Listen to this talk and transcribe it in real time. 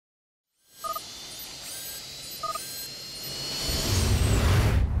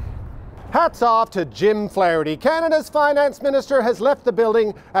Hats off to Jim Flaherty. Canada's finance minister has left the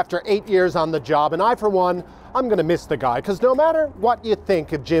building after 8 years on the job, and I, for one, I'm going to miss the guy, because no matter what you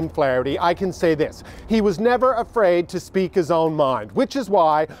think of Jim Flaherty, I can say this: he was never afraid to speak his own mind, which is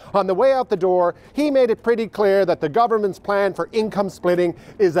why, on the way out the door, he made it pretty clear that the government's plan for income splitting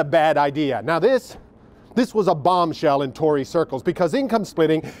is a bad idea. Now this was a bombshell in Tory circles, because income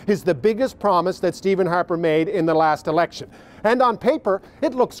splitting is the biggest promise that Stephen Harper made in the last election. And on paper,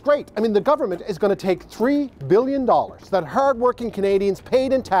 it looks great. I mean, the government is going to take $3 billion that hard-working Canadians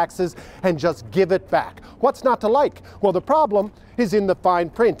paid in taxes and just give it back. What's not to like? Well, the problem is in the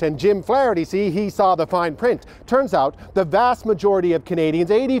fine print. And Jim Flaherty, see, he saw the fine print. Turns out the vast majority of Canadians,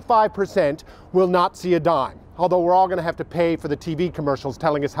 85%, will not see a dime. Although we're all going to have to pay for the TV commercials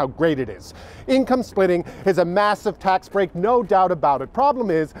telling us how great it is. Income splitting is a massive tax break, no doubt about it. Problem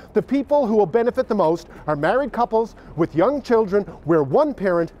is, the people who will benefit the most are married couples with young children, where one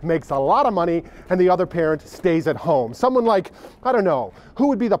parent makes a lot of money and the other parent stays at home. Someone like, I don't know, who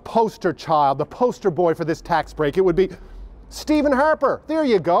would be the poster child, the poster boy for this tax break? It would be Stephen Harper. There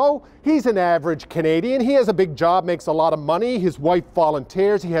you go. He's an average Canadian. He has a big job, makes a lot of money. His wife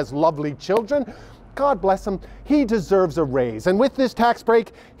volunteers. He has lovely children. God bless him, he deserves a raise. And with this tax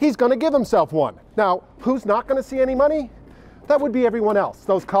break, he's going to give himself one. Now, who's not going to see any money? That would be everyone else.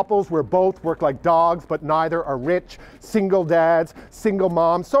 Those couples where both work like dogs, but neither are rich, single dads, single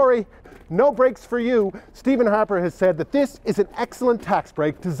moms. Sorry, no breaks for you. Stephen Harper has said that this is an excellent tax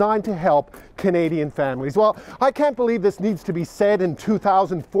break designed to help Canadian families. Well, I can't believe this needs to be said in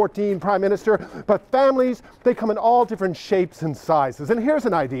 2014, Prime Minister, but families, they come in all different shapes and sizes. And here's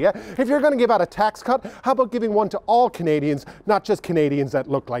an idea. If you're going to give out a tax cut, how about giving one to all Canadians, not just Canadians that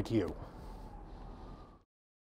look like you?